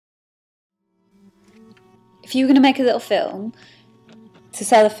if you were going to make a little film to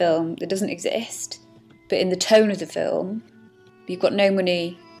sell a film that doesn't exist, but in the tone of the film, you've got no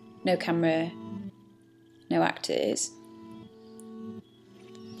money, no camera, no actors,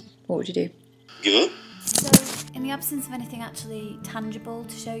 what would you do? Give up? So, in the absence of anything actually tangible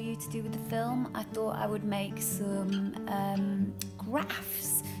to show you to do with the film, I thought I would make some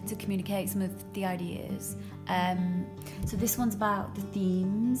graphs to communicate some of the ideas. So this one's about the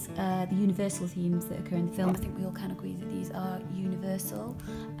themes, the universal themes that occur in the film. I think we all kind of agree that these are universal.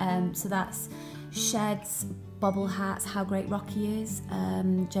 So that's sheds, bobble hats, how great Rocky is,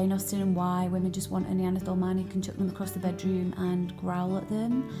 Jane Austen and why women just want a Neanderthal man who can chuck them across the bedroom and growl at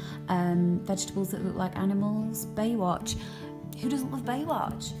them, vegetables that look like animals, Baywatch. Who doesn't love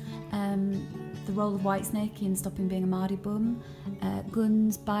Baywatch? The role of Whitesnake in stopping being a Mardy bum,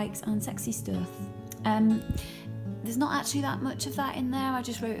 guns, bikes and sexy stuff. There's not actually that much of that in there. I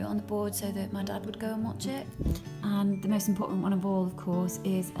just wrote it on the board so that my dad would go and watch it. And the most important one of all, of course,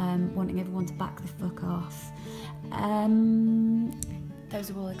 is wanting everyone to back the fuck off.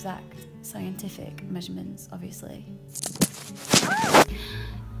 Those are all exact scientific measurements, obviously.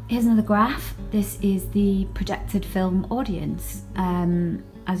 Here's another graph. This is the projected film audience.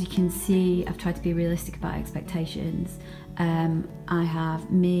 As you can see, I've tried to be realistic about expectations. I have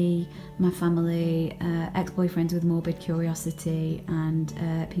me, my family, ex-boyfriends with morbid curiosity, and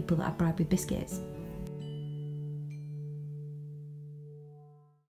people that I bribe with biscuits.